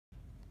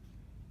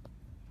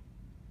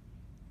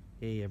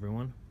Hey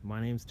everyone, my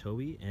name's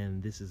Toby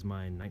and this is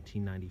my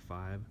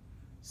 1995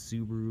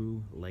 Subaru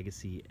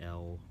Legacy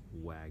L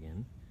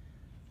wagon.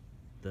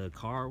 The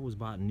car was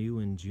bought new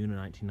in June of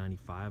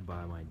 1995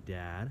 by my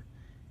dad,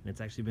 and it's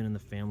actually been in the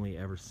family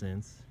ever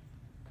since.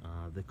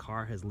 The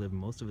car has lived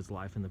most of its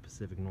life in the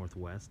Pacific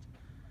Northwest,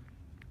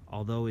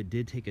 although it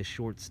did take a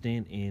short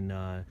stint in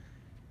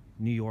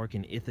New York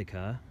and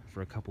Ithaca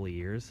for a couple of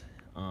years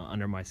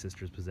under my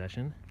sister's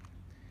possession.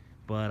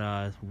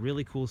 But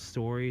really cool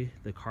story.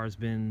 The car's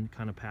been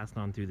kind of passed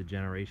on through the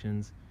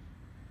generations.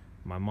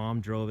 My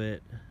mom drove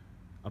it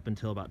up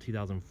until about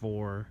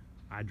 2004.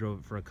 I drove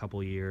it for a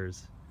couple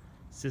years.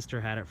 Sister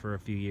had it for a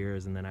few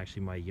years, and then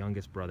actually my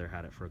youngest brother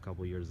had it for a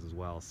couple years as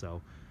well. So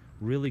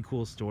really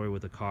cool story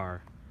with the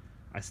car.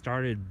 I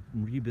started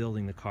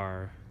rebuilding the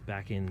car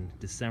back in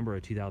December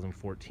of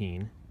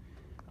 2014.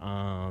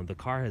 The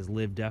car has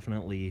lived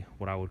definitely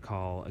what I would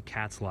call a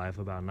cat's life,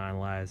 about 9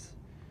 lives.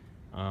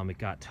 It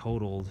got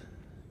totaled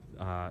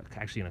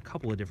actually in a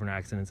couple of different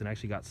accidents, and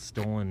actually got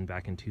stolen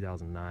back in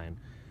 2009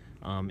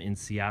 in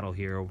Seattle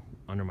here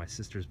under my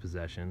sister's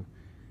possession.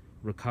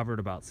 Recovered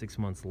about 6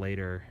 months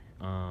later,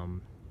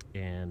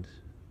 and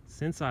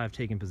since I've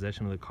taken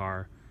possession of the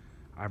car,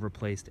 I've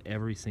replaced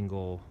every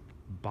single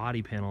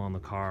body panel on the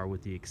car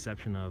with the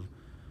exception of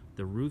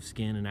the roof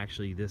skin and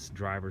actually this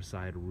driver's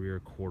side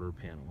rear quarter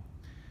panel.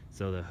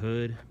 So the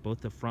hood,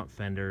 both the front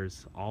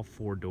fenders, all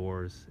 4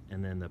 doors,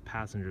 and then the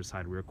passenger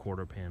side rear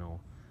quarter panel,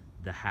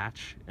 the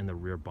hatch, and the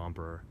rear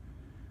bumper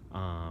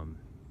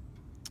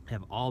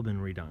have all been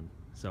redone.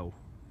 So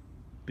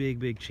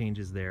big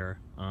changes there.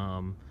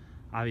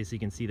 Obviously you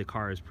can see the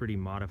car is pretty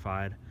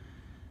modified.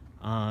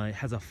 It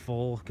has a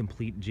full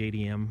complete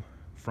JDM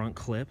front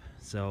clip,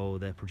 so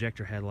the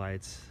projector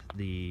headlights,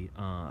 the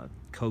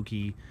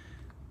Koki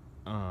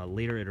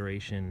later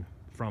iteration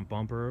front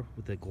bumper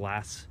with the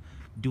glass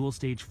dual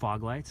stage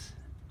fog lights,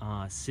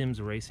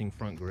 Sims Racing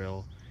front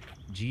grille,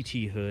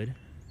 GT hood.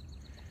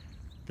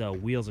 The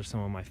wheels are some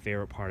of my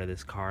favorite part of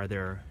this car.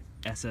 They're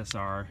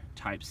SSR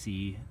Type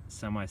C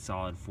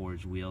semi-solid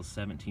forged wheels,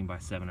 17 by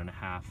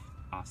 7.5,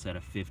 offset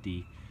of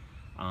 50.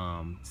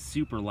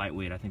 Super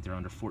lightweight. I think they're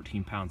under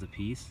 14 pounds a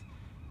piece.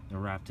 They're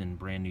wrapped in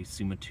brand new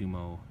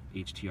Sumitomo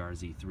HTR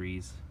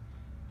Z3s.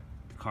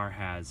 The car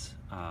has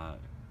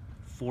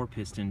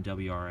 4-piston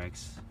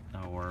WRX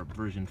or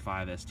version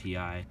 5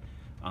 STi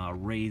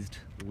raised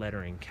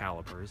lettering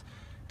calipers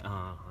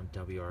on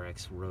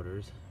WRX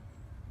rotors.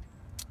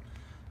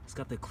 It's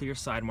got the clear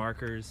side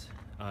markers,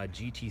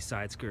 GT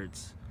side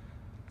skirts,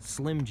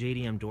 slim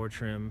JDM door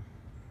trim,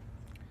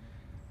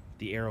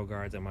 the aero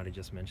guards, I might have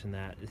just mentioned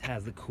that. It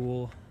has the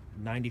cool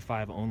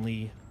 95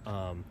 only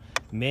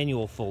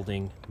manual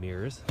folding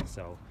mirrors,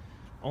 so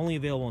only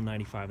available in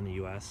 95 in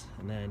the US.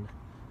 And then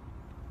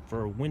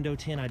for window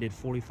tint, I did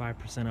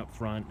 45% up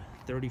front,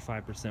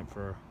 35%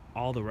 for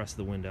all the rest of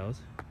the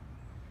windows.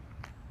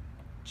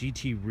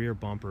 GT rear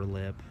bumper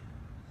lip,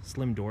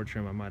 slim door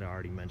trim, I might have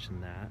already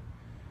mentioned that.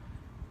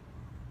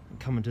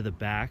 Coming to the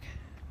back,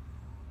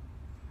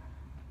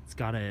 it's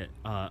got a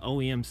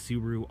OEM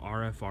Subaru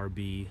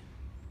RFRB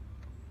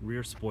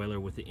rear spoiler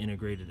with the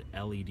integrated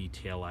LED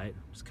taillight,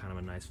 which is kind of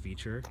a nice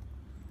feature.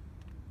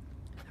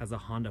 It has a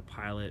Honda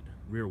Pilot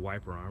rear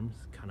wiper arms,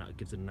 kind of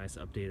gives it a nice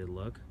updated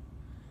look.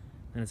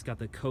 And it's got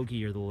the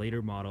Koki, or the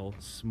later model,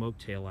 smoke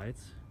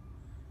taillights.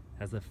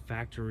 Has the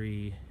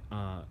factory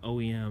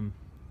OEM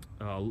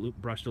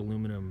brushed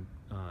aluminum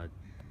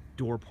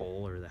door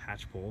pole, or the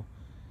hatch pole.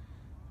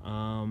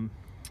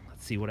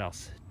 Let's see what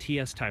else.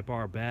 TS Type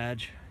R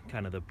badge,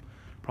 kind of the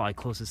probably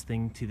closest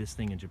thing to this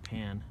thing in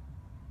Japan.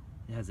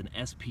 It has an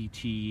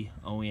SPT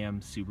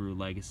OEM Subaru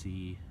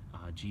Legacy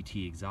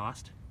GT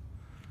exhaust.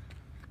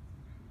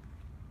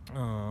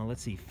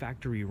 Let's see,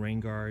 factory rain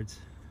guards.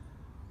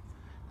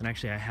 And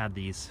actually I had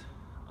these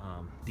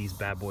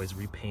bad boys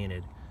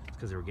repainted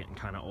because they were getting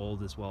kind of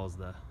old, as well as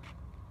the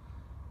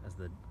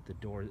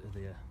door,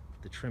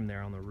 the trim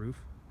there on the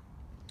roof.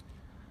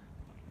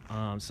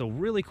 So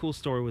really cool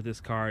story with this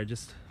car.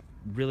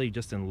 Really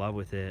just in love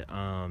with it.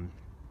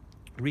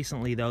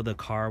 Recently though, the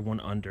car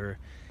went under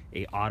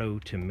a auto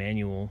to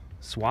manual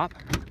swap.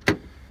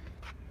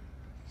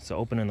 So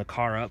opening the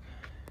car up,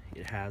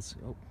 it has,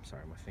 oh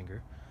sorry, my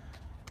finger.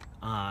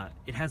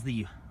 It has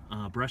the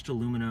brushed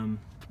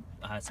aluminum,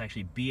 it's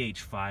actually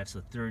BH5,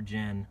 so 3rd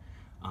gen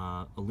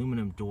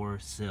aluminum door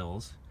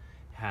sills.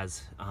 It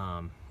has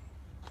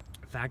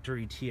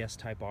factory TS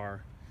Type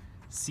R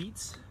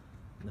seats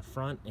in the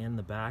front and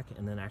the back,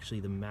 and then actually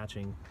the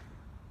matching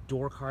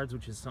door cards,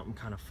 which is something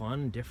kind of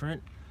fun,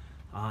 different.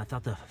 I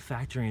thought the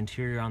factory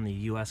interior on the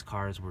US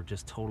cars were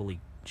just totally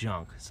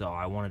junk, so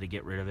I wanted to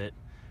get rid of it.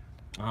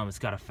 It's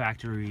got a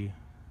factory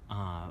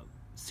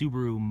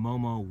Subaru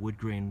Momo wood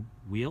grain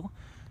wheel,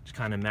 which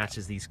kind of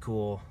matches these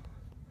cool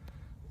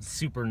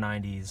super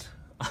 90s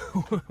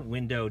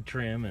window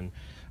trim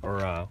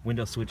or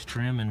window switch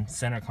trim and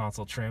center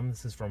console trim.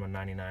 This is from a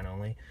 99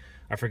 only.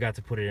 I forgot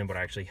to put it in, but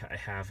I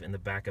have in the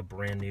back a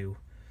brand new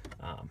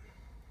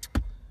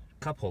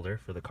cup holder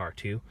for the car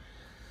too.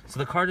 So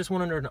the car just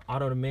went under an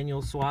auto to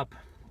manual swap.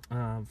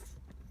 Kind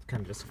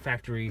kind of just a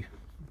factory,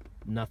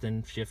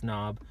 nothing shift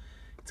knob.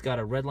 It's got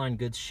a Redline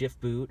Goods shift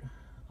boot.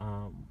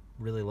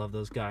 Really love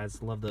those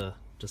guys. Love the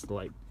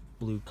light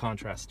blue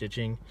contrast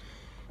stitching.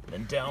 And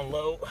then down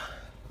low,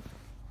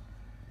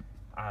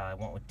 I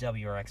went with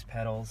WRX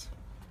pedals.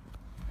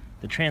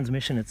 The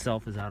transmission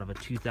itself is out of a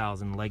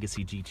 2000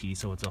 Legacy GT,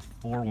 so it's a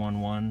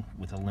 411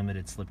 with a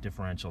limited slip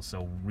differential,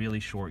 so really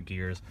short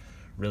gears,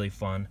 really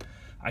fun.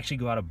 I actually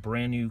got a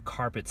brand new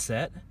carpet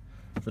set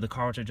for the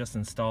car which I just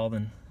installed,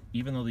 and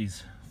even though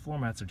these floor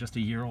mats are just a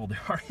year old, they're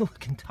already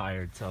looking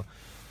tired, so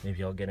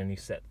maybe I'll get a new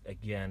set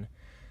again.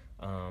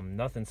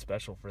 Nothing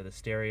special for the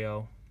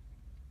stereo,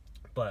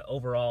 but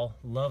overall,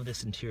 love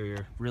this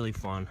interior, really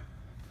fun.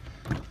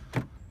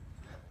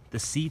 The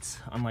seats,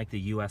 unlike the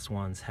US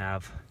ones,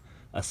 have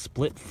a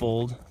split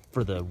fold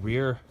for the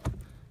rear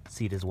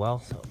seat as well.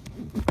 So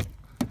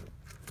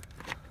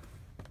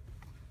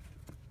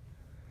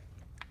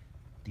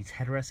these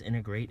headrests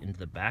integrate into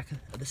the back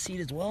of the seat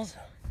as well.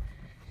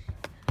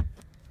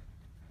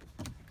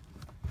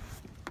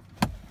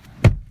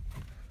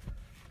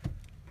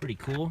 Pretty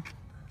cool.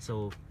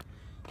 So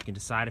you can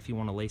decide if you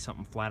want to lay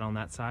something flat on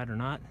that side or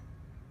not.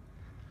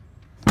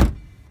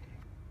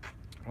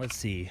 Let's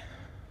see.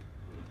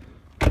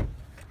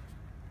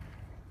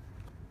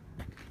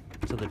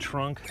 So the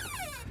trunk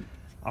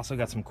also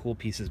got some cool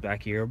pieces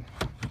back here.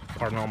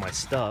 Pardon all my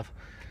stuff.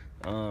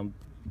 So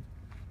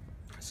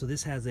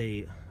this has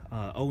a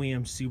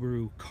OEM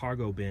Subaru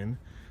cargo bin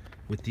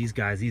with these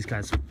guys. These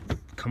guys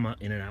come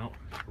up in and out.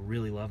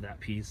 Really love that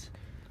piece.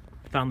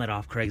 Found that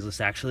off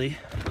Craigslist actually.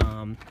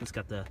 It's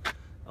got the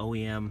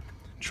OEM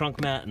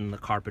trunk mat and the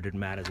carpeted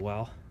mat as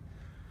well.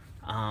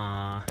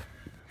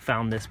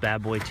 Found this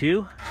bad boy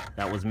too.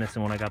 That was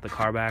missing when I got the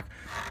car back.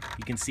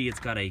 You can see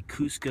it's got a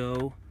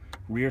Cusco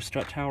rear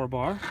strut tower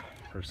bar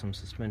for some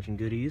suspension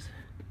goodies.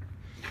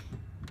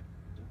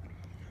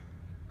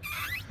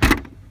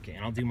 Okay,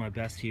 and I'll do my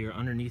best here.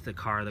 Underneath the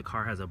car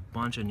has a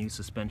bunch of new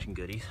suspension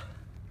goodies.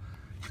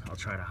 I'll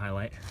try to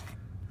highlight.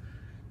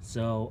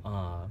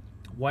 So,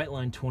 white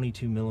line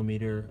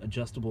 22mm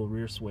adjustable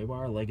rear sway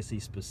bar, Legacy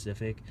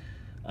specific.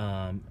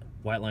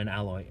 White line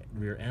alloy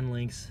rear end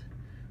links.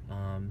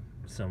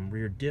 Some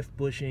rear diff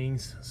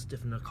bushings,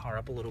 stiffen the car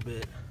up a little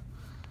bit.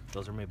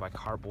 Those are made by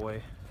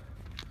Carboy.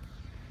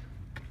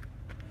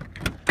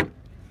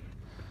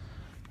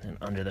 And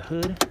under the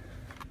hood,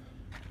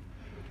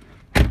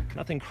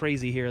 nothing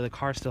crazy here. The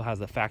car still has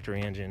the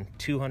factory engine,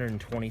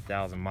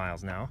 220,000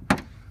 miles now.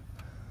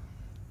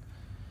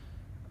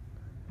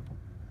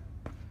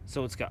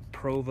 So it's got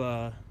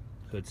Prova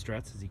hood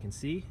struts, as you can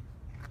see.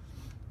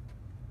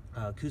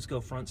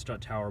 Cusco front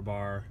strut tower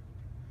bar.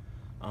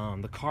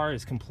 The car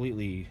is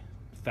completely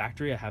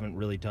factory. I haven't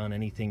really done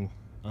anything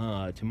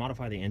to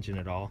modify the engine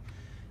at all.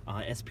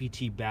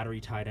 SPT battery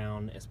tie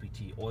down,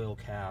 SPT oil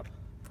cap.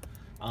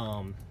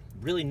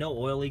 Really no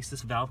oil leaks.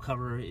 This valve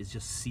cover is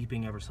just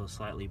seeping ever so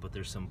slightly, but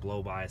there's some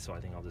blow by, so I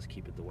think I'll just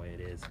keep it the way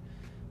it is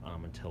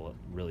until it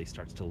really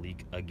starts to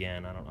leak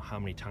again. I don't know how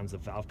many times the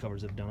valve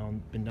covers have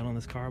been done on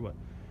this car, but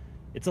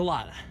it's a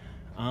lot.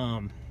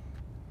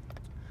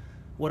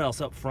 What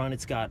else up front?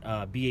 It's got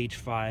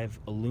BH5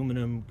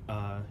 aluminum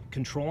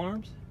control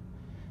arms.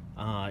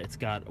 It's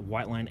got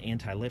white line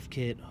anti-lift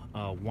kit,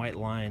 white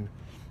line,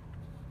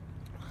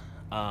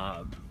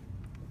 what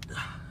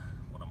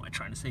am I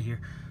trying to say here?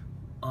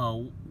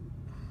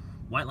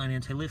 White line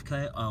anti-lift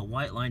kit,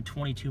 white line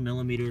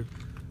 22mm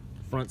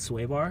front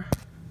sway bar,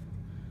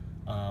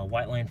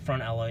 white line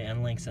front alloy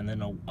end links, and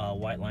then a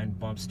white line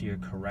bump steer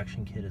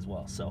correction kit as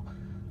well. So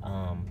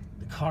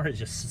the car is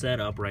just set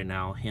up right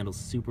now, handles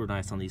super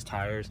nice on these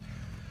tires.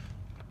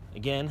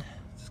 Again,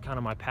 this is kind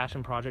of my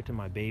passion project and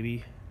my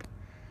baby.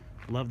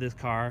 Love this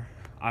car.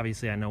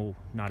 Obviously I know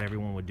not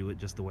everyone would do it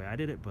just the way I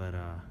did it, but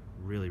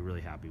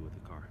really happy with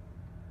the car.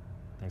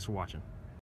 Thanks for watching.